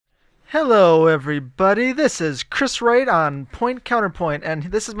Hello, everybody. This is Chris Wright on Point Counterpoint, and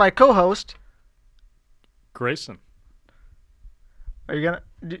this is my co-host. Grayson. Are you gonna?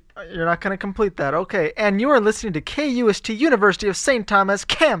 You're not gonna complete that, okay? And you are listening to KUST University of St. Thomas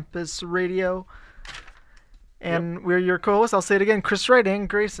Campus Radio, Yep. and we're your co-hosts. I'll say it again, Chris Wright and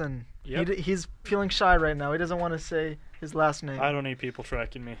Grayson. Yep. He's feeling shy right now. He doesn't want to say his last name. I don't need people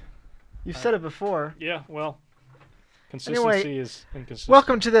tracking me. You've said it before. Yeah, well, consistency Anyway, is inconsistent.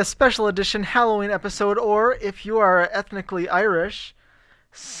 Welcome to this special edition Halloween episode, or if you are ethnically Irish,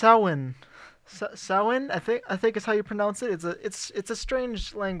 Samhain. Samhain, I think is how you pronounce it. It's a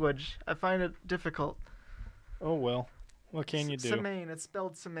strange language. I find it difficult. Oh well, what can you do? Samhain. It's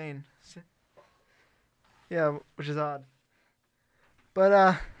spelled Samhain. Yeah, which is odd.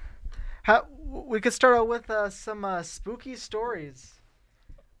 But we could start out with some spooky stories.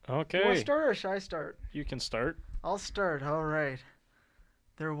 You want to Okay, start or should I start? you can start. I'll start. All right.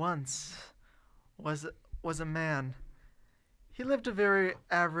 There once was a man. He lived a very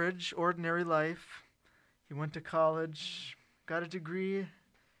average, ordinary life. He went to college, got a degree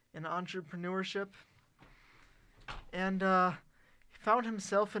in entrepreneurship, and he found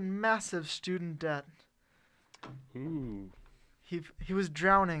himself in massive student debt. Ooh, He was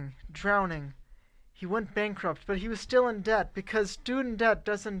drowning. He went bankrupt, but he was still in debt because student debt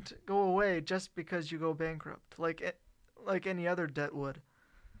doesn't go away just because you go bankrupt, like any other debt would.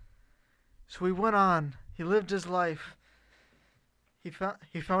 So he went on. He lived his life. He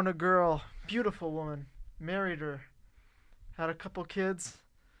found a girl, beautiful woman, married her, had a couple kids,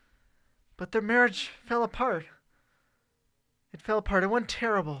 but their marriage fell apart. It fell apart. It went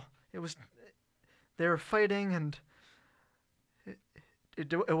terrible. They were fighting, and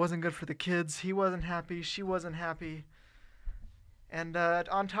it wasn't good for the kids. He wasn't happy. She wasn't happy. And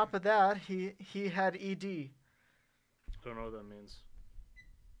on top of that, he had ED. don't know what that means.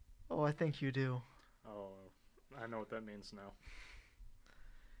 Oh, I think you do. Oh, I know what that means now.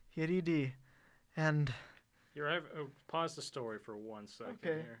 He had ED, and Here, pause the story for 1 second.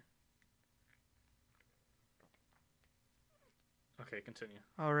 Okay. Here. Okay, continue.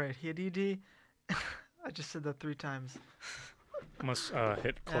 all right, he had ED. I just said that 3 times. Must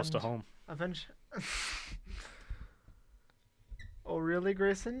hit close to And- home. Eventually. Oh, really,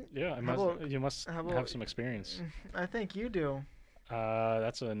 Grayson? Yeah, How about- you must how have about- some experience. I think you do.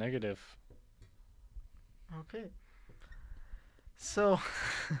 That's a negative. Okay. So,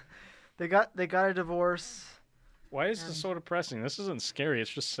 they got a divorce. Why is this And- so depressing? This isn't scary. It's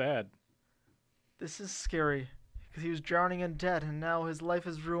just sad. This is scary because he was drowning in debt, and now his life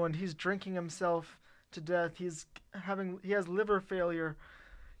is ruined. He's drinking himself to death. He has liver failure.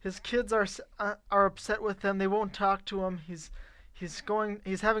 His kids are upset with him. They won't talk to him. He's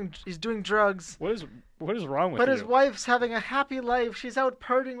doing drugs. What is wrong with But you? his wife's having a happy life. She's out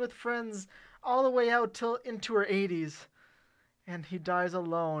partying with friends all the way out till into her 80s. And he dies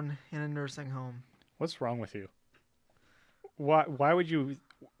alone in a nursing home. What's wrong with you? Why would you?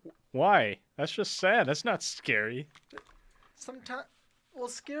 Why? That's just sad. That's not scary. Sometimes, well,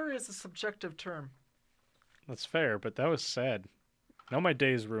 scary is a subjective term. That's fair, but that was sad. Now my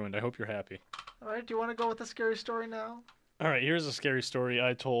day is ruined. I hope you're happy. All right, do you want to go with the scary story now? All right, here's a scary story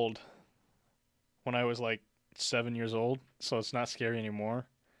I told when I was like 7 years old, so it's not scary anymore.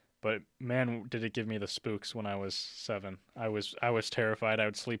 But man, did it give me the spooks when I was 7. I was terrified. I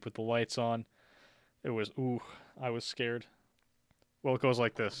would sleep with the lights on. I was scared. Well, it goes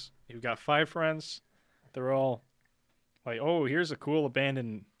like this. You've got 5 friends. They're all like, "Oh, here's a cool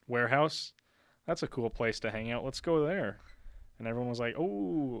abandoned warehouse. That's a cool place to hang out. Let's go there." And everyone was like,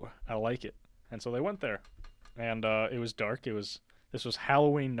 "Oh, I like it." And so they went there. And it was dark. This was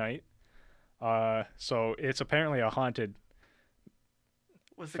Halloween night. So it's apparently a haunted.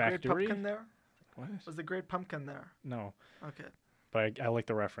 Was the Factory? Great Pumpkin there? What? Was the Great Pumpkin there? No, Okay. but I like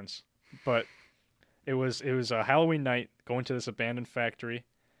the reference. But it was a Halloween night going to this abandoned factory,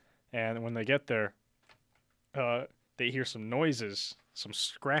 and when they get there, they hear some noises, some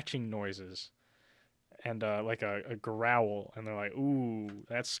scratching noises, and like a growl, and they're like, "Ooh,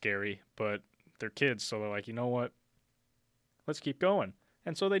 that's scary." But they're kids, so they're like, "You know what? Let's keep going."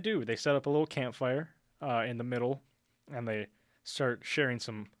 And so they do. They set up a little campfire in the middle, and they start sharing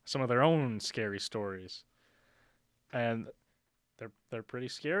some of their own scary stories, and they're pretty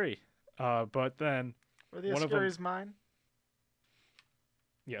scary. But then Were they One as of them- scary as mine?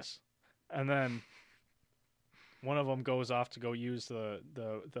 yes, and then one of them goes off to go use the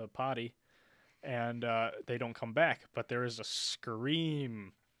potty, and they don't come back. But there is a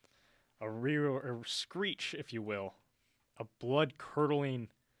scream, a screech, if you will, a blood curdling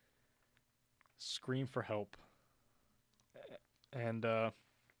scream for help. And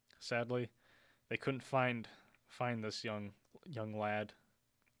sadly. They couldn't find this young lad,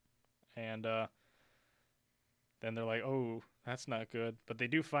 and then they're like, "Oh, that's not good." But they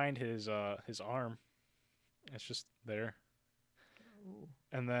do find his arm. It's just there. Ooh.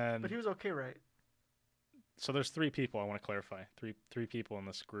 And then But he was okay, right? so there's three people I want to clarify. Three people in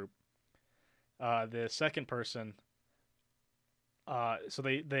this group. The second person, so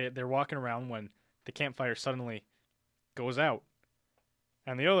they're walking around when the campfire suddenly goes out,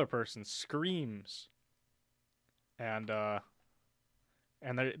 and the other person screams, and then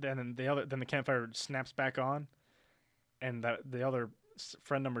the campfire snaps back on, and the other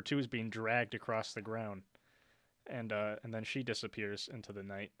friend number two is being dragged across the ground, and then she disappears into the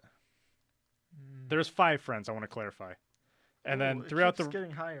night. There's five friends I want to clarify, and then It throughout keeps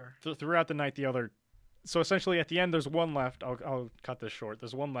getting higher. throughout the night, the other. So essentially, at the end, there's one left. I'll cut this short.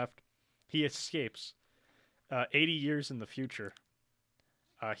 There's one left. He escapes. 80 years in the future,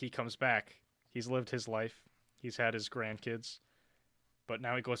 he comes back. He's lived his life. He's had his grandkids, but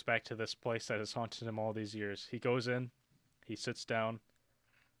now he goes back to this place that has haunted him all these years. He goes in. He sits down.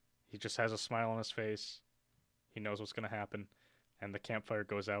 He just has a smile on his face. He knows what's going to happen, and the campfire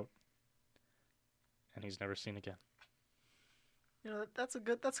goes out, and he's never seen again. That's a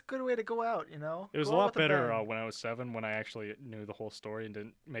good way to go out. It was Go a out lot with a better bang. when I was 7, when I actually knew the whole story and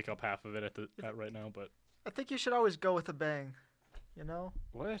didn't make up half of it at right now. But I think you should always go with a bang. You know,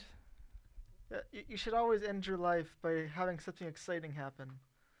 what? you should always end your life by having something exciting happen.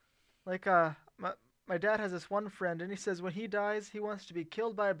 Like my dad has this one friend, and he says when he dies, he wants to be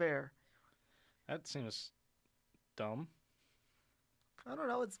killed by a bear. That seems dumb. I don't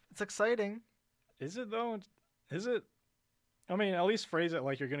know. It's exciting. Is it though? Is it? I mean, at least phrase it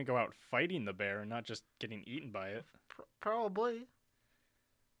like you're gonna go out fighting the bear and not just getting eaten by it. Probably.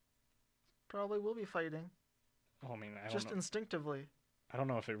 Probably will be fighting. Oh, I mean, I don't Just know. instinctively. I don't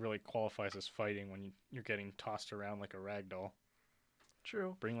know if it really qualifies as fighting when you're getting tossed around like a rag doll.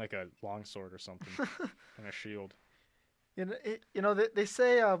 True. Bring like a longsword or something and a shield. They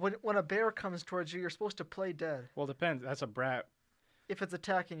say when a bear comes towards you, you're supposed to play dead Well, it depends. That's a brat. if it's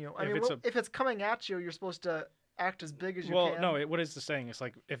attacking you. I If mean, it's if it's coming at you, you're supposed to act as big as you Well, can. no. What is the saying? It's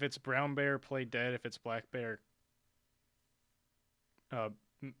like if it's brown bear, play dead. If it's black bear,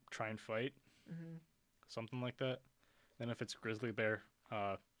 try and fight. Hmm. Something like that. Then if it's grizzly bear,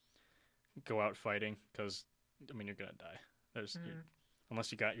 go out fighting because I mean you're gonna die.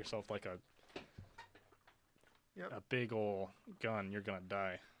 Unless you got yourself like a Yep. big ol' gun, you're gonna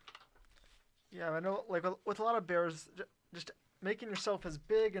die. Yeah, I know. Like with a lot of bears, just making yourself as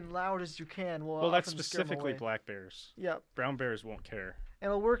big and loud as you can will. Well, that's often scare 'em specifically away. black bears. Yep, Brown bears won't care. and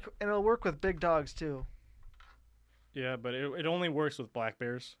it'll work. And it'll work with big dogs too. Yeah, but it only works with black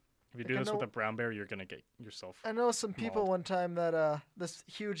bears. If you do Like, I this with know- a brown bear, you're gonna get yourself. I know some people Mauled. one time that this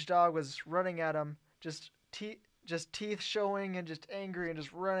huge dog was running at him, just teeth showing and just angry and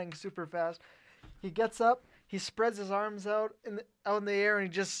just running super fast. He gets up, he spreads his arms out in the air, and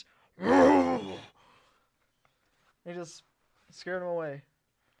he just scared him away.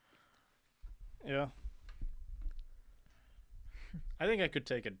 Yeah. I think I could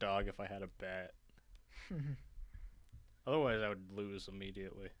take a dog if I had a bat. Otherwise, I would lose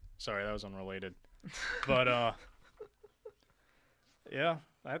immediately. Sorry, that was unrelated. But yeah,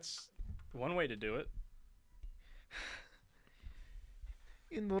 that's one way to do it.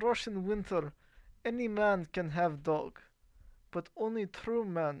 In the Russian winter, any man can have dog, but only true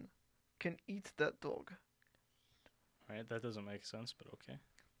man can eat that dog. Right? That doesn't make sense, but okay.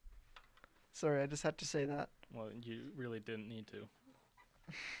 Sorry, I just had to say that. Well, you really didn't need to.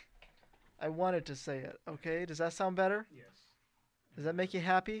 I wanted to say it. Okay, does that sound better? Yes. Does that make you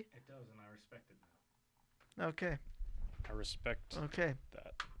happy? It does, and I respect it now. Okay. I respect Okay.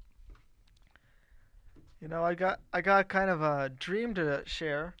 that. I got kind of a dream to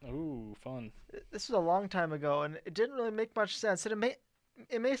share. Ooh, fun. This was a long time ago, and it didn't really make much sense. And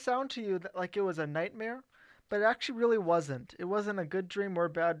it may sound to you like it was a nightmare, but it actually really wasn't. It wasn't a good dream or a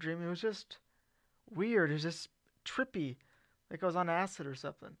bad dream. It was just weird. It was just trippy, like I was on acid or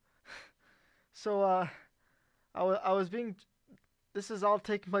something. So I was being. This is all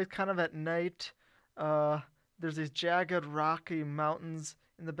taking place kind of at night. There's these jagged rocky mountains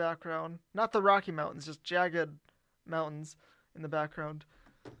in the background. Not the Rocky Mountains, just jagged mountains in the background.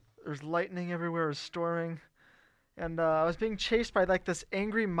 There's lightning everywhere, it was storming. And I was being chased by like this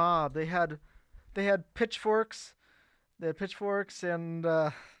angry mob. They had pitchforks. They had pitchforks and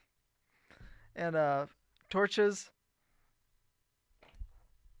torches.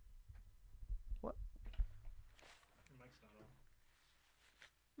 What? Your mic's not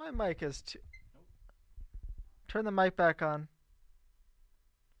on. My mic is too. Nope. Turn the mic back on.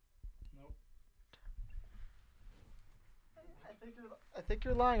 I think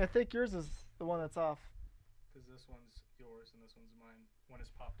you're lying. I think yours is the one that's off. Because this one's yours and this one's mine. When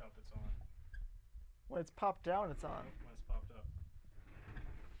it's popped up, it's on. When it's popped down, it's on. When it's popped up.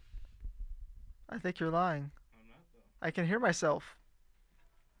 I think you're lying. I'm not though. I can hear myself.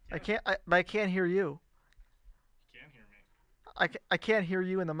 Yeah. But I can't hear you. You can't hear me. I can't hear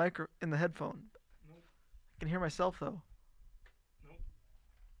you in the headphone. Nope. I can hear myself though. Nope.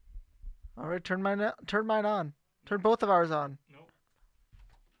 All right, turn mine on. Turn both of ours on. Nope.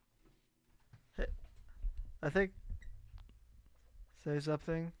 Hey, I think. Say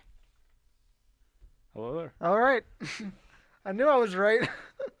something. Hello there. All right. I knew I was right.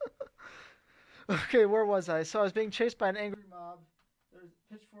 Okay, where was I? So I was being chased by an angry mob. There's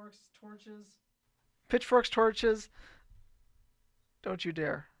torches. Pitchforks, torches. Don't you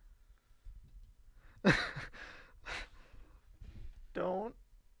dare. Don't.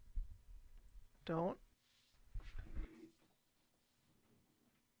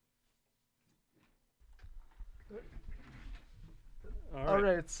 All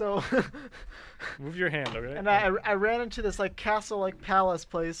right, so Move your hand, okay? and I ran into this like castle like palace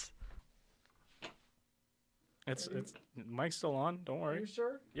place. It's mic's still on. Don't Are worry. you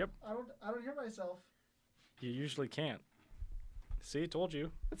sure? Yep. I don't hear myself. You usually can't. See, told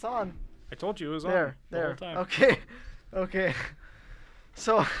you. It's on. I told you it was on There. the whole time. Okay.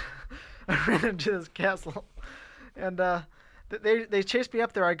 So I ran into this castle, and they chased me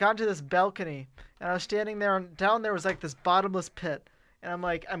up there. I got into this balcony, and I was standing there, and down there was like this bottomless pit, and I'm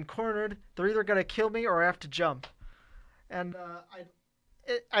like, I'm cornered. They're either gonna kill me or I have to jump, and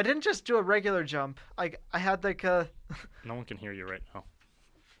I didn't just do a regular jump. I had like a. No one can hear you right now.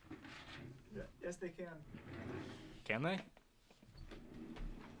 Yes, they can. Can they?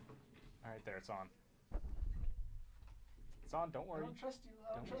 All right, there. It's on. It's on. Don't I worry. don't trust you.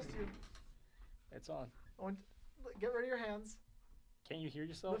 Don't trust you. It's on. Get rid of your hands. Can't you hear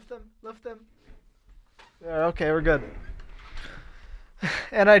yourself? Lift them. Yeah, okay, we're good.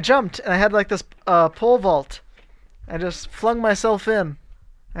 And I jumped, and I had like this pole vault. I just flung myself in.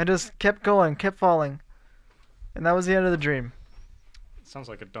 I just kept going, kept falling. And that was the end of the dream. Sounds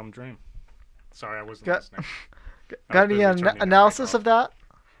like a dumb dream. Sorry, I wasn't Got- listening. Got any busy turning your mic analysis off. of that?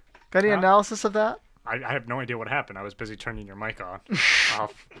 Got any Huh? analysis of that? I have no idea what happened. I was busy turning your mic on.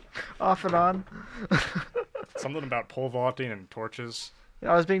 Off. Off and on. Something about pole vaulting and torches.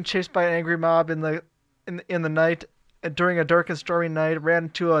 I was being chased by an angry mob in the night during a dark and stormy night. Ran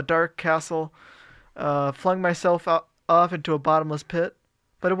into a dark castle, flung myself off into a bottomless pit,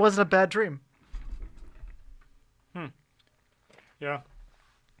 but it wasn't a bad dream. Yeah.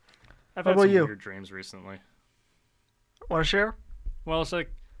 I've What had about some you? weird dreams recently. Want to share? Well, it's like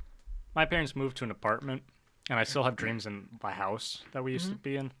my parents moved to an apartment, and I still have dreams in my house that we used to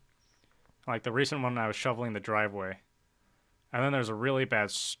be in. Like the recent one, I was shoveling the driveway, and then there's a really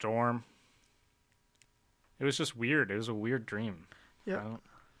bad storm. It was just weird. It was a weird dream. Yeah.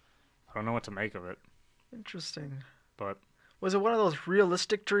 I don't know what to make of it, Interesting. but Was it one of those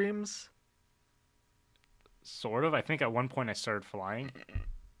realistic dreams? sort of. I think at one point I started flying.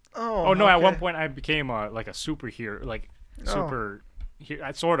 Oh no! At okay. one point I became like a superhero, like super.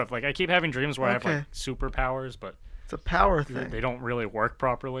 Sort of like I keep having dreams where I have Okay. like superpowers, but It's a power thing. they don't really work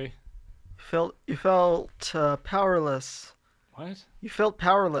properly. You felt powerless. What? You felt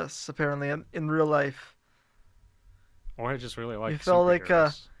powerless apparently in real life. Or I just really like. You felt like,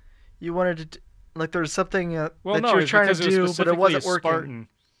 superheroes. You wanted to like there was something Well, that no, you were it's trying to because it was do, but it specifically wasn't a working. Spartan,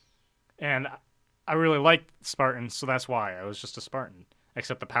 and I really liked Spartans, so that's why I was just a Spartan.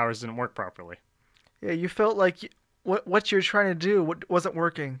 Except the powers didn't work properly. Yeah, you felt like what you were trying to do wasn't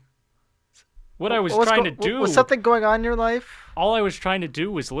working. What I was What trying to do, was something going on in your life? all I was trying to do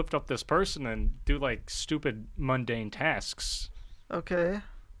was lift up this person and do like stupid mundane tasks. Okay.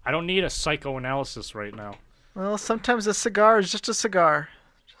 I don't need a psychoanalysis right now. Well, sometimes a cigar is just a cigar.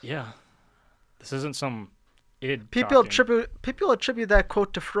 Yeah, this isn't some id. People talking. attribute that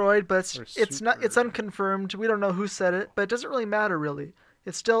quote to Freud, but Or it's super- unconfirmed. We don't know who said it, but it doesn't really matter really.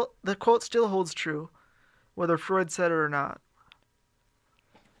 The quote still holds true, whether Freud said it or not.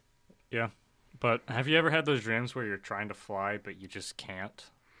 Yeah, but have you ever had those dreams where you're trying to fly but you just can't?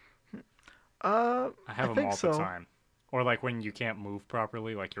 I have them think all so. the time. Or like when you can't move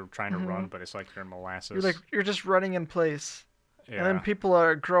properly, like you're trying to run, but it's like you're in molasses. You're just running in place, yeah. and then people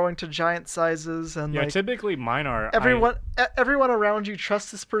are growing to giant sizes, and Yeah, like typically mine are. everyone around you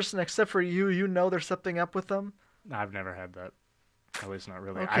trusts this person except for you. You know there's something up with them. I've never had that. At least not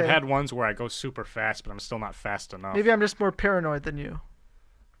really. Okay. I've had ones where I go super fast, but I'm still not fast enough. Maybe I'm just more paranoid than you.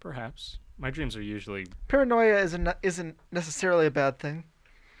 Perhaps. My dreams are usually. Paranoia isn't necessarily a bad thing.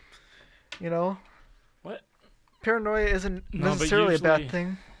 You know. What? paranoia isn't No, but necessarily a usually- bad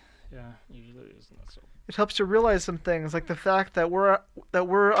thing. Yeah, usually isn't that so. It helps you realize some things, like the fact that we're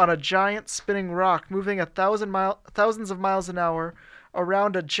on a giant spinning rock, moving thousands of miles an hour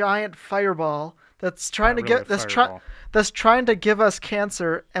around a giant fireball that's trying to Not really get a fireball. that's trying to give us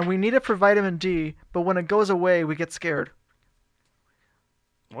cancer, and we need it for vitamin D. But when it goes away, we get scared.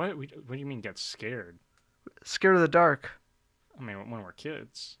 What? What do you mean get scared? Scared of the dark. I mean, when we're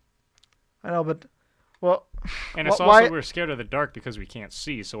kids. I know, but well, And it's why? also we're scared of the dark because we can't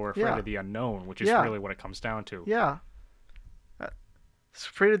see, so we're afraid Yeah. of the unknown, which is Yeah. really what it comes down to. Yeah. It's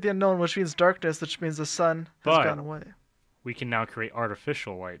afraid of the unknown, which means darkness, which means the sun has But- gone away. We can now create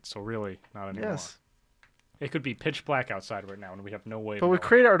artificial light, so really not anymore. Yes. It could be pitch black outside right now, and we have no way. But to we know.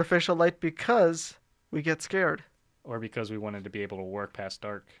 create artificial light because we get scared. Or because we wanted to be able to work past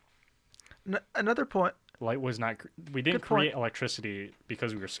dark. Another point. Light was not. We didn't Good point. create electricity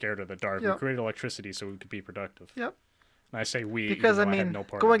because we were scared of the dark. Yeah. We created electricity so we could be productive. Yep. And I say we Because I even though had mean, no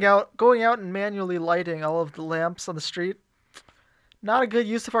part going of it. going out and manually lighting all of the lamps on the street, not a good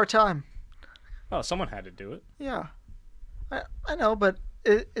use of our time. Oh, someone had to do it. Yeah, I know, but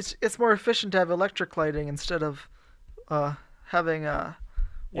it's more efficient to have electric lighting instead of having oil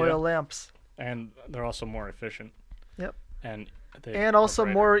Yeah. lamps, And they're also more efficient. Yep. And and also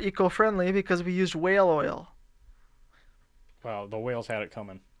brighter. more eco-friendly because we used whale oil. Well, the whales had it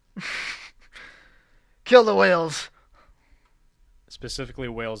coming. Kill the whales. Specifically,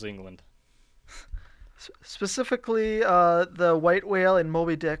 Wales, England. Specifically, the white whale in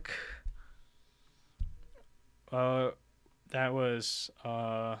Moby Dick. That was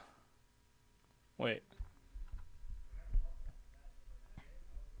wait.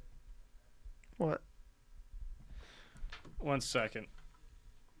 What? One second.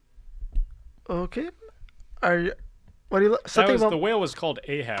 Okay. Are you? What do you? That Something was, about the whale was called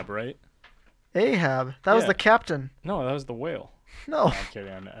Ahab, right? Ahab. That was Yeah. the captain. No, that was the whale. No, No, I'm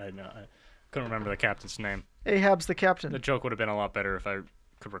kidding. I couldn't remember the captain's name. Ahab's the The captain. joke would have been a lot better if I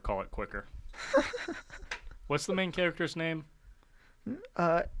could recall it quicker. What's the main character's name?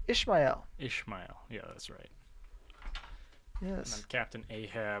 Ishmael. Ishmael. Yeah, that's right. And Yes. then Captain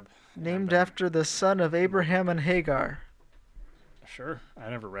Ahab. Named then- after the son of Abraham and Hagar. Sure, I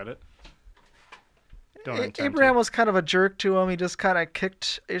never read it. Don't intend to. Abraham was kind of a jerk to him. He just kind of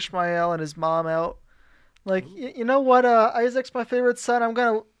kicked Ishmael and his mom out. Like, you know what? Isaac's my favorite son.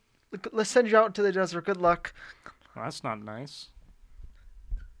 Let's send you out into the desert. Good luck. Well, that's not nice.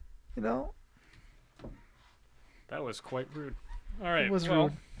 You know, That was quite rude. All right. it was well,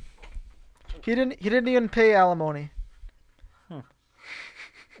 rude. He didn't even pay alimony.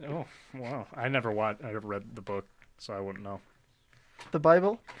 Oh, wow. I never read the book, so I wouldn't know. The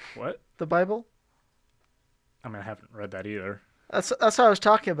Bible. What? The Bible. I mean, I haven't read that either. That's what I was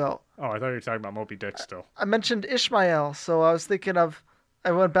talking about. Oh, I thought you were talking about Moby Dick still. I mentioned Ishmael, so I was thinking of.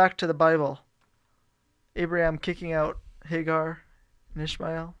 I went back to the Bible. Abraham kicking out Hagar and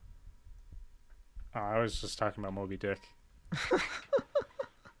Ishmael. Oh, I was just talking about Moby Dick. I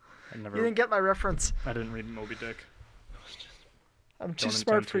You never. didn't get my reference. I didn't read Moby Dick. I'm too Don't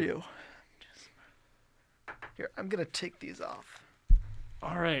smart intend for to. you. Here, I'm gonna take these off.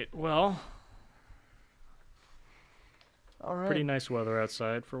 All right. Well, All right. pretty nice weather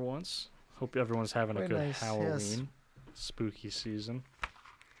outside for once. Hope everyone's having a Very good nice, yes. Halloween, spooky season.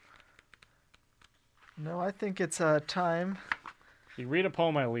 No, I think it's time. If you read a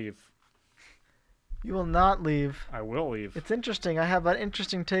poem, I leave. You will not leave. I will leave. It's interesting. I have an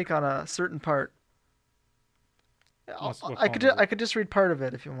interesting take on a certain part. What I poem could is it? I could just read part of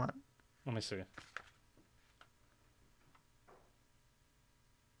it if you want. Let me see.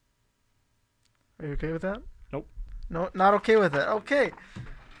 Are you okay with that? Nope. No, not okay with it. Okay.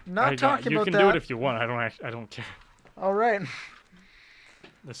 Not talking you about can that. do it if you want. I don't care. All right.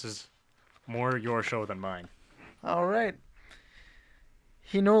 This is more your show than mine. All right.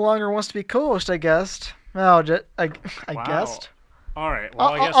 He no longer wants to be co-host, I guessed. Oh, I Wow. guessed. All right. Well,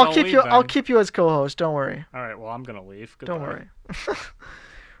 I guess I'll I'll keep leave you. then. I'll keep you as co-host. Don't worry. All right. Well, I'm gonna leave. Goodbye. Don't worry.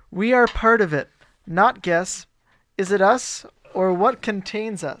 We are part of it, not guess. Is it us or what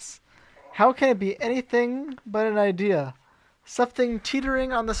contains us? How can it be anything but an idea? Something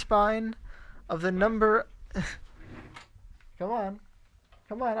teetering on the spine of the number. Come on.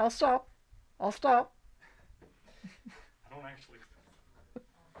 Come on. I'll stop. I'll stop. I don't actually.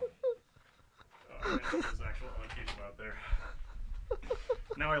 Oh, right, there's actual other people out there.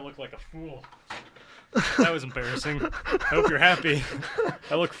 Now I look like a fool. That was embarrassing. I hope you're happy.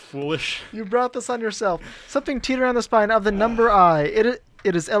 I look foolish. You brought this on yourself. Something teetering on the spine of the number I. It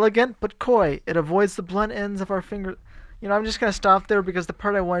is elegant but coy. It avoids the blunt ends of our finger. You know, I'm just gonna stop there because the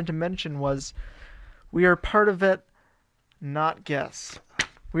part I wanted to mention was We are part of it, not guess.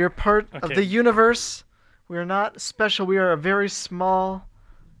 We are part of Okay. the universe. We are not special. We are a very small,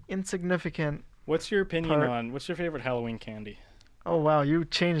 insignificant. What's your opinion Part- on what's your favorite Halloween candy? Oh wow, you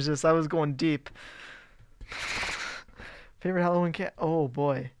changed this. I was going deep. Favorite Halloween Oh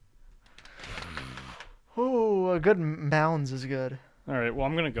boy. Oh, a good Mounds is good. All right. Well,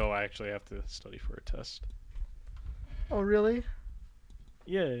 I'm gonna go. I actually have to study for a test. Oh really?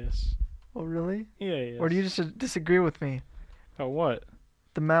 Yes. Oh really? Yes. Or do you just disagree with me? Oh, what?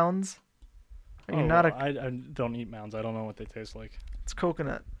 The Mounds? Are you Oh, not well, a? I don't eat Mounds. I don't know what they taste like. It's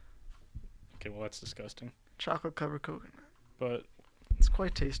coconut, Okay, well that's disgusting. chocolate covered coconut. But It's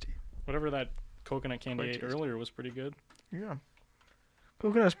quite tasty. whatever that coconut candy Quite ate tasty. earlier was pretty good. Yeah.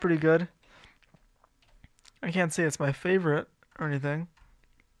 Coconut's pretty good. I can't say it's my favorite or anything,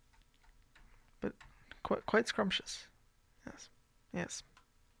 but quite scrumptious. Yes. Yes.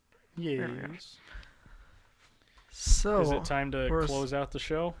 Yes. we are. So Is it time to we're s- close out the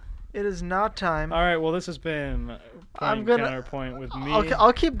show? it is not time. All right. Well, this has been I'm point gonna- counterpoint with me.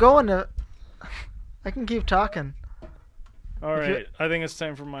 I'll keep going. I can keep talking. All if you- right. I think it's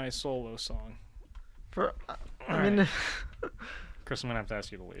time for my solo song. For All I mean, right. Chris, I'm gonna have to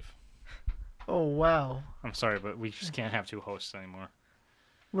ask you to leave. oh wow. I'm sorry, but we just can't have two hosts anymore.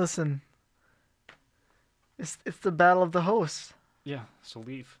 Listen. It's the battle of the hosts. Yeah. So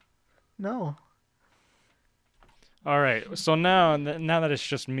leave. No. All right. So now that it's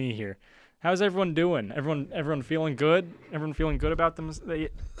just me here, how's everyone doing? Everyone feeling good? Everyone feeling good about them?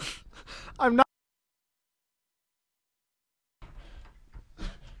 I'm not.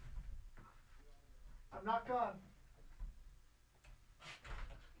 I'm not gone.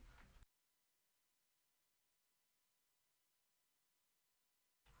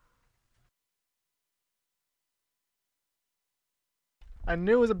 I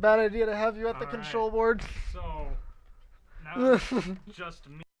knew it was a bad idea to have you at the All right. control board. So now it's just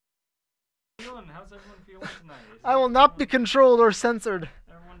me. How's everyone feeling tonight? I will not be controlled or censored.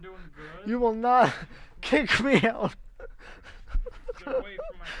 Everyone doing good? You will not kick me out. Get away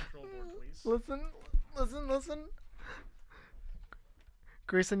from my control board, please. Listen.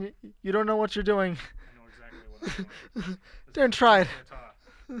 Grayson, you don't know what you're doing. I know exactly what I'm doing. Don't try it. Sorry,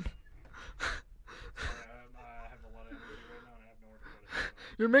 I have a lot of energy right now and I have nowhere to put it.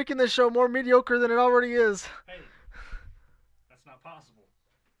 You're making this show more mediocre than it already is. Hey, that's not possible.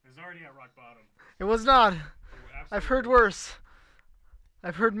 It's already at rock bottom. It was not. It I've heard absolutely- worse.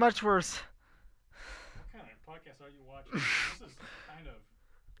 I've heard much worse. What kind of podcast are you watching? This is kind of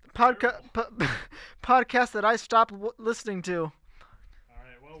Podcast that I stopped listening to. all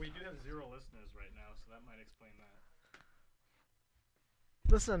right. Well, we do have 0 listeners right now, so that might explain that.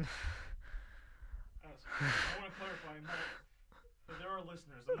 Listen, I want to clarify that there are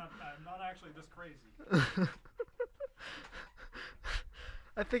listeners. I'm not actually this crazy.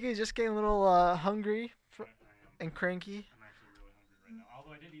 I think he's just getting a little hungry I am. and cranky. I'm actually really hungry right now.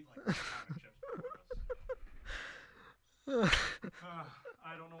 Although I did eat like 5 pound chips before this.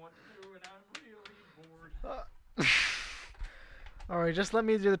 I don't know what to do, and I'm really bored. All right, just let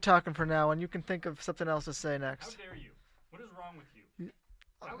me do the talking for now, and you can think of something else to say How next. dare you? What is wrong with you?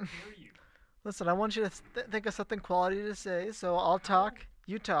 How dare you? Listen, I want you to think of something quality to say, so I'll talk,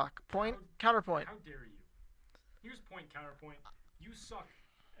 you talk. Point, counterpoint. How dare you? Here's point counterpoint. You suck,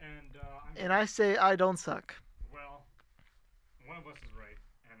 and I'm. And I say I don't suck, Well, one of us is right,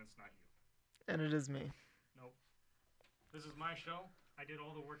 and it's not you. and it is me. Nope. This is my show. I did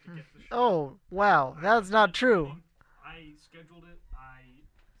all the work to get the show. Oh, wow, that's not true. I scheduled it. I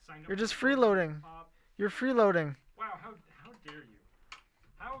signed up. You're just for the freeloading. You're freeloading. Wow, how dare you?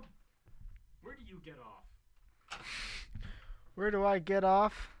 Where do you get off? Where do I get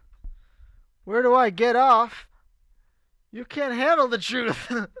off? Where do I get off? You can't handle the truth.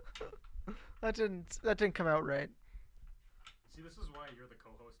 That didn't come out right. See, this is why you're the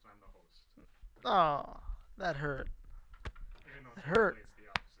co-host and I'm the host. Oh, that hurt. Even though It hurt. it's the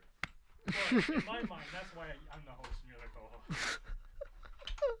opposite. But in my mind, that's why I'm the host and you're the co-host.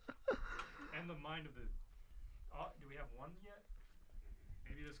 And the mind of the. Do we have one yet?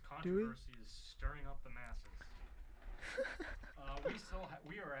 Maybe this Do we? controversy is stirring up the masses.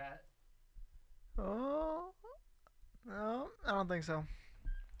 We are at Oh, no, I don't think so.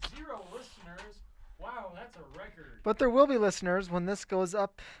 0 listeners. Wow, that's a record. But there will be listeners when this goes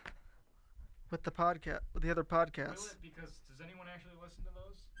up with the podcast, with the other Will podcasts. it? Because does anyone actually listen to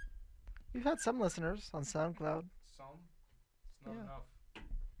those? We've had some listeners on SoundCloud. Some. It's not Yeah. enough.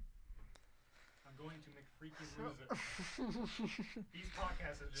 I'm going to make Freaky lose it. These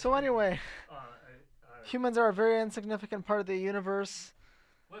podcasts are just. So anyway, Uh, humans are a very insignificant part of the universe.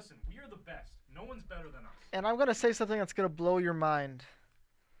 listen, we are the best. No one's better than us. And I'm gonna say something that's gonna blow your mind.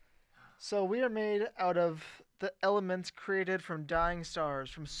 So we are made out of the elements created from dying stars,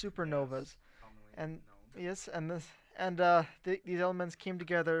 from supernovas. Yes, commonly And known. yes, these elements came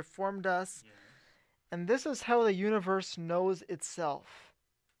together, formed us, Yes. and this is how the universe knows itself.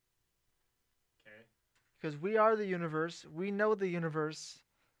 Okay. Because we are the universe, we know the universe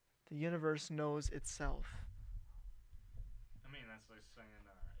knows itself. I mean, that's like saying an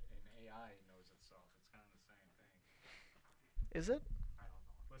AI knows itself. It's kind of the same thing. Is it? I don't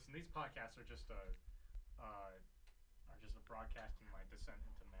know. Listen, these podcasts are just a broadcasting my descent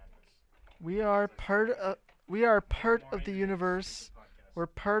into madness. We are part of the universe. We're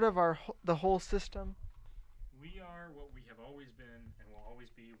part of the whole system. We are what we have always been and will always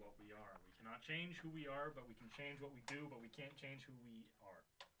be what we are. We cannot change who we are, but we can change what we do, but we can't change who we are.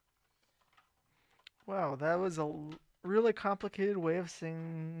 Wow, that was a really complicated way of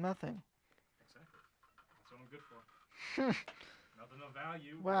saying nothing. Exactly. That's what I'm good for. Nothing of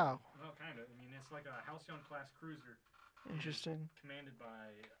value. Wow. Well, kind of. I mean, it's like a Halcyon class cruiser. Interesting. Commanded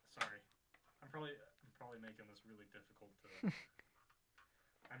by. Sorry, I'm probably making this really difficult to.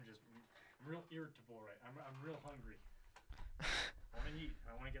 I'm real irritable, right? I'm real hungry. I want to eat.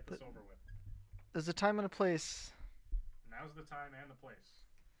 I want to get this over with. There's a time and a place. Now's the time and the place.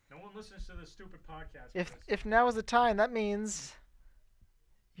 No one listens to this stupid podcast. If now is the time, that means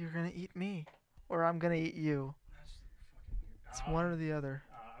you're gonna eat me, or I'm gonna eat you. That's fucking weird. It's one or the other.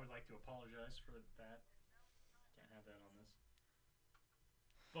 I would like to apologize for that. Can't have that on this.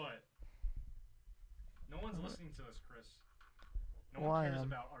 But no one's listening to this, Chris. No one cares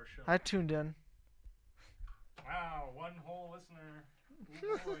about our show. I tuned in. Wow, one whole listener.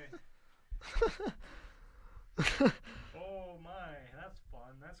 Ooh, boy. Oh my, that's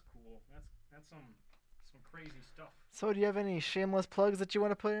fun. That's cool. That's some crazy stuff. So, do you have any shameless plugs that you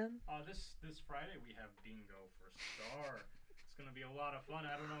want to put in? This Friday we have bingo for Star. It's gonna be a lot of fun.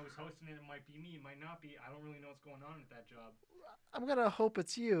 I don't know who's hosting it. It might be me. It might not be. I don't really know what's going on at that job. I'm gonna hope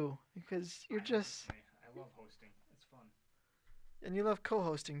it's you because you're just. I love hosting. It's fun. And you love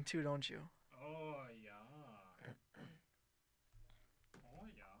co-hosting too, don't you? Oh yeah. Oh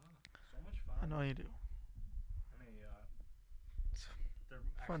yeah. So much fun. I know you do.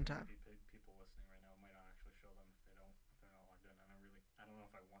 Fun time. People listening right now. It might not actually show them if they're not logged in. I don't know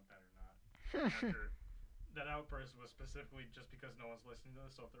if I want that or not. After that outburst was specifically just because no one's listening to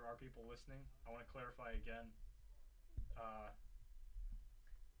this. So if there are people listening, I want to clarify again.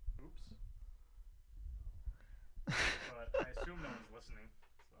 Oops. But I assume no one's listening.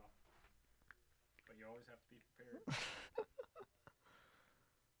 So, but you always have to be prepared.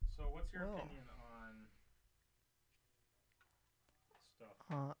 So what's your opinion on stuff?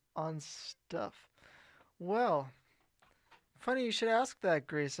 On stuff. Well, funny you should ask that,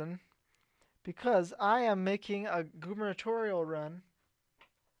 Grayson, because I am making a gubernatorial run.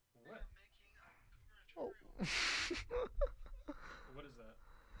 What? Oh. What is that?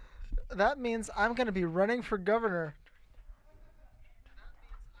 That means I'm going to be running for governor.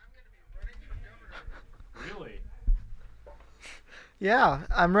 Really? Yeah,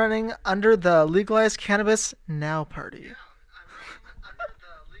 I'm running under the Legalized Cannabis Now Party.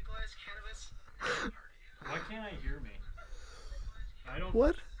 Why can't I hear me? I don't.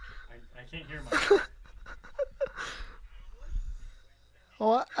 What? I can't hear myself.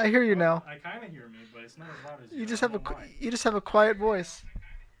 Oh, I hear you now. I kind of hear me, but it's not as loud as you. You just have a quiet voice.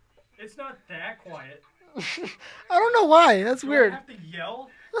 It's not that quiet. I don't know why. That's weird. I have to yell?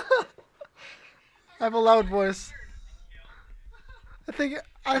 I have a loud voice. I think.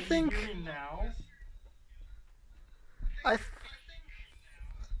 Can you hear me now?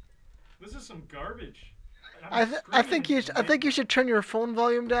 This is some garbage. I think you should turn your phone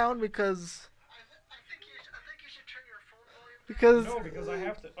volume down because. No, because I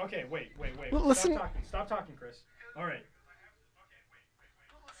have to. Okay, wait. Well, listen. Stop talking, Chris. All right.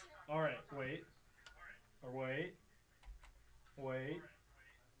 Wait.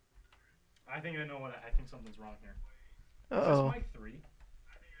 I think I know what. I think something's wrong here. Uh-oh. Is this mic 3?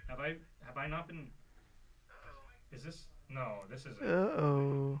 Have I not been? Is this? No, this isn't.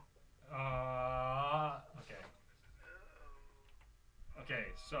 Uh-oh. Okay. Okay,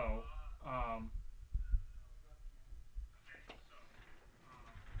 so,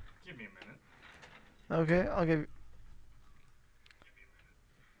 give me a minute. Okay, I'll give you.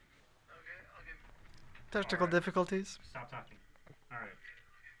 Technical difficulties. Stop talking.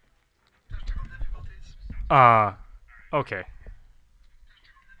 Alright. Okay.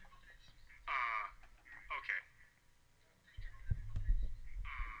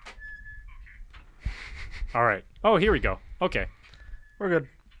 Alright. Oh, here we go. Okay. We're good.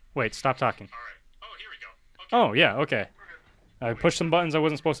 Wait, stop talking. Alright. Oh, yeah, okay. I pushed some buttons I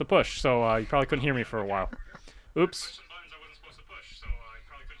wasn't supposed to push, so you probably couldn't hear me for a while. Oops.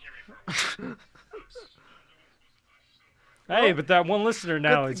 Hey, but that one listener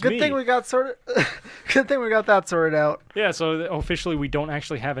now, it's good me. thing we got sorted. Good thing we got that sorted out. Yeah, so officially we don't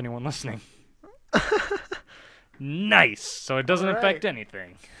actually have anyone listening. Nice. So it doesn't affect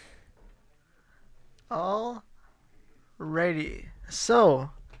anything. All righty.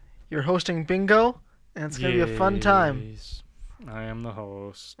 So, you're hosting bingo, and it's gonna be a fun time. Yes. I am the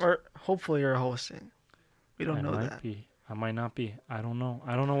host. Or hopefully you're hosting. We don't know that. I might not be. I don't know.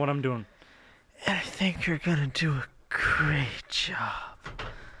 I don't know what I'm doing. And I think you're gonna do a great job.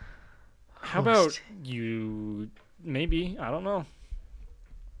 How about you? Maybe. I don't know.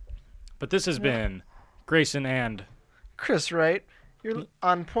 But this has been Grayson and Chris, right? You're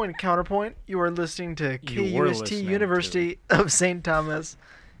on Point Counterpoint. You are listening to You were KUST listening University of St. Thomas.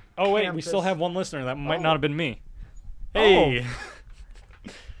 Oh, wait. We Campus. still have one listener. That might not have been me. Oh. Hey.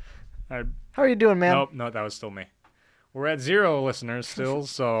 How are you doing, man? Nope. No, that was still me. We're at 0 listeners still,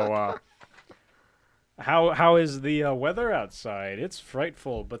 so how is the weather outside? It's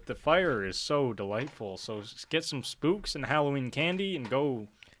frightful, but the fire is so delightful. So get some spooks and Halloween candy and go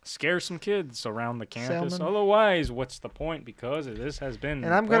scare some kids around the campus. Salmon. Otherwise, what's the point? Because this has been.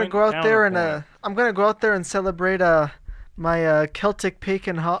 And I'm gonna go out there and celebrate my Celtic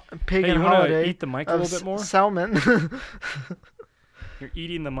pagan Hey, you wanna holiday. eat the mic a little bit more? Salmon. You're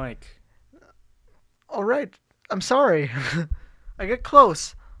eating the mic. All right. I'm sorry. I get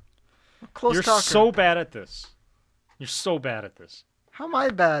close. Close You're talker. so bad at this. You're so bad at this. How am I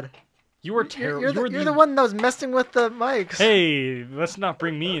bad? You were terrible. You're the one that was messing with the mics. Hey, let's not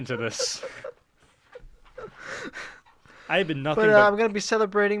bring me into this. I've been nothing But but. I'm gonna be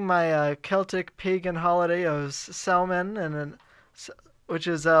celebrating my Celtic pagan holiday of Samhain, which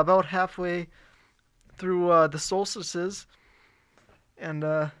is about halfway through the solstices,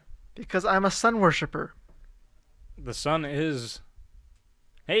 and because I'm a sun worshipper. The sun is.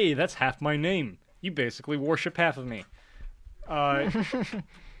 Hey, that's half my name. You basically worship half of me.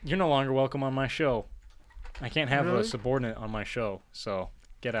 You're no longer welcome on my show. I can't have a Really? subordinate on my show, so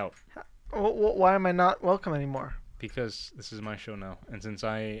get out. Why am I not welcome anymore? Because this is my show now, and since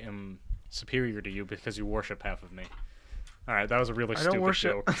I am superior to you because you worship half of me. Alright, that was a really I stupid don't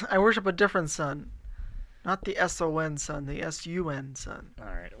worship. joke. I worship a different sun, not the SON sun, the SUN sun.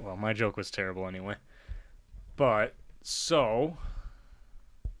 Alright, well, my joke was terrible anyway. But, so.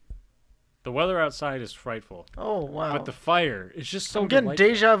 The weather outside is frightful. Oh wow! But the fire is just so I'm getting delightful.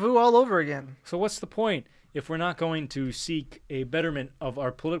 deja vu all over again. So what's the point if we're not going to seek a betterment of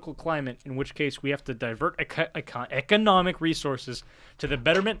our political climate, in which case we have to divert economic resources to the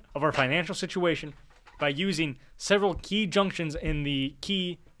betterment of our financial situation by using several key junctions in the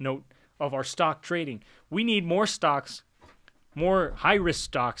keynote of our stock trading. We need more stocks, more high-risk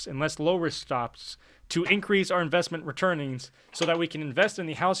stocks and less low-risk stocks to increase our investment returnings so that we can invest in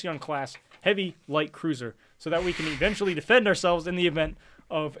the Halcyon class heavy light cruiser so that we can eventually defend ourselves in the event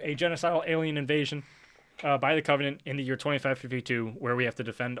of a genocidal alien invasion by the Covenant in the year 2552, where we have to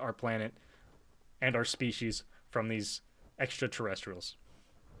defend our planet and our species from these extraterrestrials.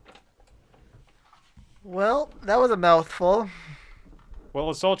 Well, that was a mouthful.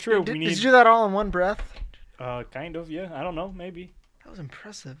 Well, it's all true. Did you do that all in one breath? Kind of, yeah. I don't know, maybe. That was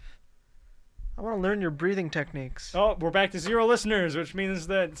impressive. I want to learn your breathing techniques. Oh, we're back to 0 listeners, which means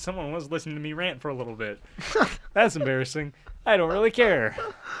that someone was listening to me rant for a little bit. That's embarrassing. I don't really care.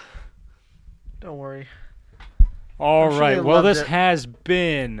 Don't worry. All sure right. they Well, loved this it. has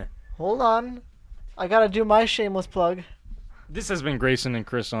been. Hold on. I gotta do my shameless plug. This has been Grayson and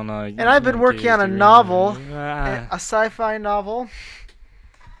Chris on. And I've been working on a novel, a sci-fi novel.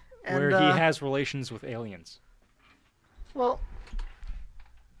 Where he has relations with aliens. Well,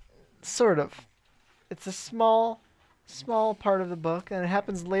 sort of. It's a small part of the book, and it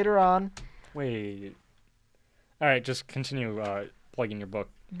happens later on. Wait. All right, just continue plugging your book.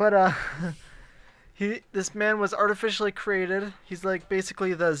 But this man was artificially created. He's like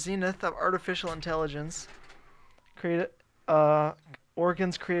basically the zenith of artificial intelligence.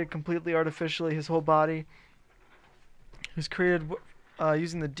 Organs created completely artificially. His whole body. He was created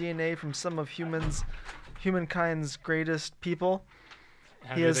using the DNA from some of humankind's greatest people.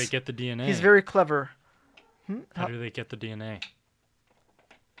 How do they get the DNA? He's very clever. How do they get the DNA?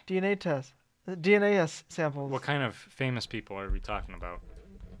 DNA test. DNA samples. What kind of famous people are we talking about?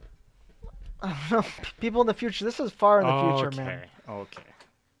 I don't know. People in the future. This is far in the future, man. Okay.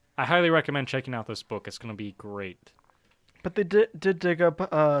 I highly recommend checking out this book. It's going to be great. But they did dig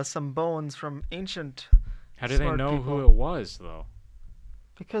up some bones from ancient. How do they smart know people. who it was, though?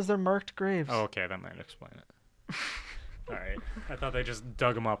 Because they're marked graves. Oh, okay, that might explain it. All right. I thought they just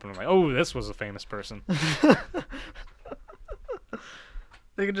dug him up and were like, oh, this was a famous person.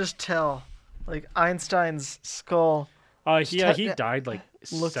 They can just tell. Like Einstein's skull. Yeah, he died like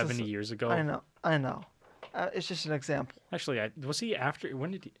looks 70 years ago. I know. It's just an example. Actually, was he after?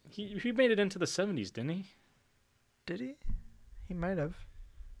 When did he made it into the 70s, didn't he? Did he? He might have.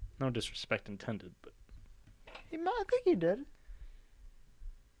 No disrespect intended, but I think he did.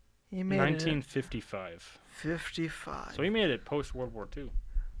 He made 1955. 55. So he made it post World War II.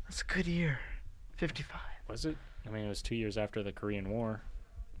 That's a good year. 55. Was it? I mean, it was 2 years after the Korean War.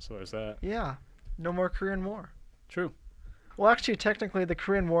 So there's that. Yeah. No more Korean War. True. Well, actually, technically, the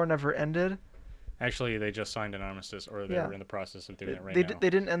Korean War never ended. Actually, they just signed an armistice, or they were in the process of doing it right now. They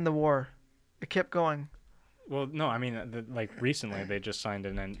didn't end the war. It kept going. Well, no, I mean, like recently, they just signed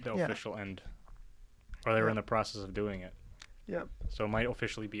the official end, or they were in the process of doing it. Yep. So it might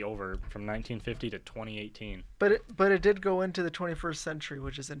officially be over from 1950 to 2018. But it did go into the 21st century,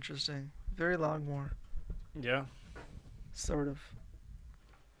 which is interesting. Very long war. Yeah. Sort of.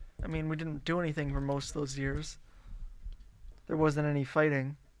 I mean, we didn't do anything for most of those years. There wasn't any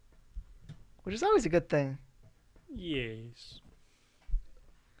fighting, which is always a good thing. Yes.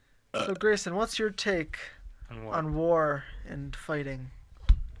 So, Grayson, what's your take on war and fighting?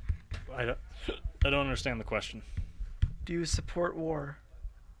 I don't understand the question. Do you support war?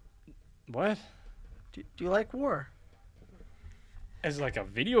 What? Do you like war? As like a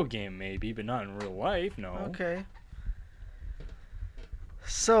video game, maybe, but not in real life. No. Okay.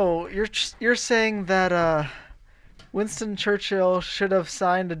 So you're saying that Winston Churchill should have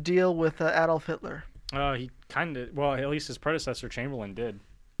signed a deal with Adolf Hitler? He kind of. Well, at least his predecessor Chamberlain did.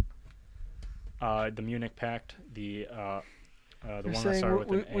 The Munich Pact, the one that started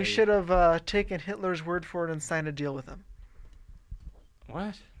with an A. We should have taken Hitler's word for it and signed a deal with him.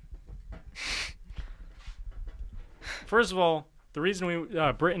 What? First of all, the reason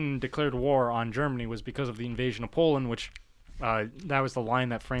Britain declared war on Germany was because of the invasion of Poland, which that was the line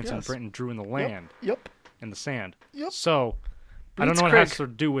that France and Britain drew in the land. Yep. In the sand. Yep. So, I don't know what it has to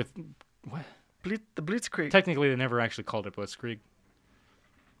do with what. The Blitzkrieg. Technically, they never actually called it Blitzkrieg.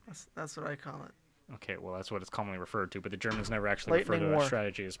 That's what I call it. Okay, well, that's what it's commonly referred to, but the Germans never actually referred to that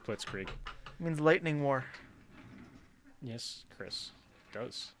strategy as Blitzkrieg. It means lightning war. Yes, Chris, it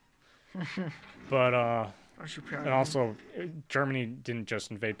does. But and also, Germany didn't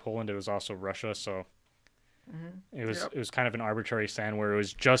just invade Poland; it was also Russia. So it was kind of an arbitrary stand where it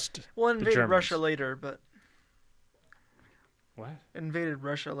was just invaded Russia later, but what? Invaded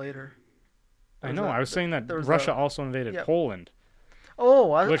Russia later. I know. I was saying that Russia also invaded Poland.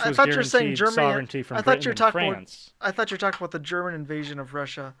 Oh, I thought you were saying Germany. Sovereignty from Britain and France. I thought you were talking about the German invasion of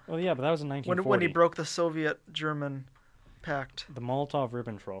Russia. Well, yeah, but that was in 1940. When he broke the Soviet-German pact. The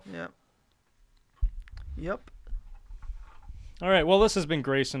Molotov-Ribbentrop. Yeah. Yep. All right. Well, this has been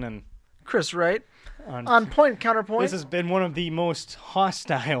Grayson and Chris Wright. On Point Counterpoint. This has been one of the most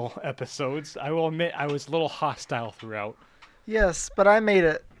hostile episodes. I will admit I was a little hostile throughout. Yes, but I made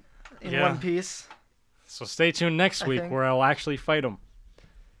it in one piece. So stay tuned next week where I'll actually fight him.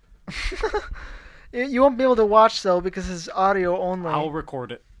 You won't be able to watch, though, because it's audio only. I'll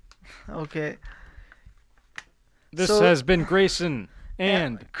record it. Okay. This has been Grayson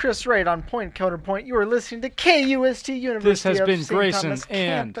and Chris Wright on Point Counterpoint. You are listening to KUST University This has been St. Grayson Thomas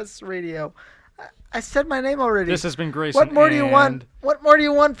and Campus Radio. I said my name already. This has been Grayson. What more do you want? What more do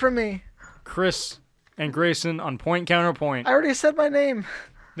you want from me? Chris and Grayson on Point Counterpoint. I already said my name.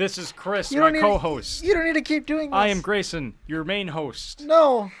 This is Chris, my co-host. You don't need to keep doing this. I am Grayson, your main host.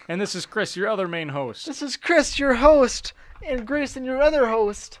 No. And this is Chris, your other main host. This is Chris, your host, and Grayson, your other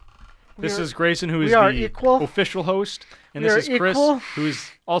host. This is Grayson, who is the official host, and this is Chris, who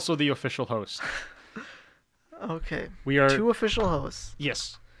is also the official host. Okay. We are 2 official hosts.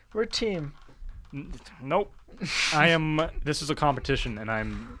 Yes. We're a team. Nope. I am. This is a competition, and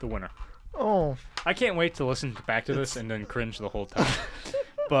I'm the winner. Oh. I can't wait to listen back to this and then cringe the whole time.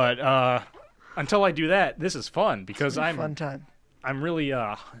 But until I do that, this is fun because fun time. I'm really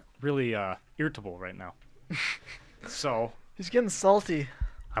irritable right now. So he's getting salty.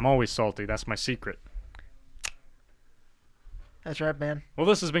 I'm always salty. That's my secret. That's right, man. Well,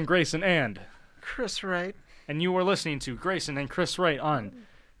 this has been Grayson and Chris Wright, and you are listening to Grayson and Chris Wright on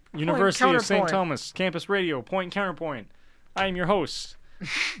University of St. Thomas Campus Radio, Point Counterpoint. I am your host,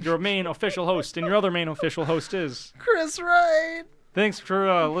 your main official host, and your other main official host is Chris Wright. Thanks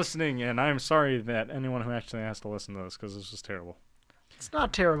for listening, and I'm sorry that anyone who actually has to listen to this, because this was terrible. It's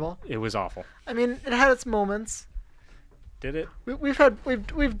not terrible. It was awful. I mean, it had its moments. Did it?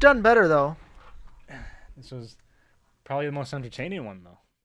 We've done better though. This was probably the most entertaining one though.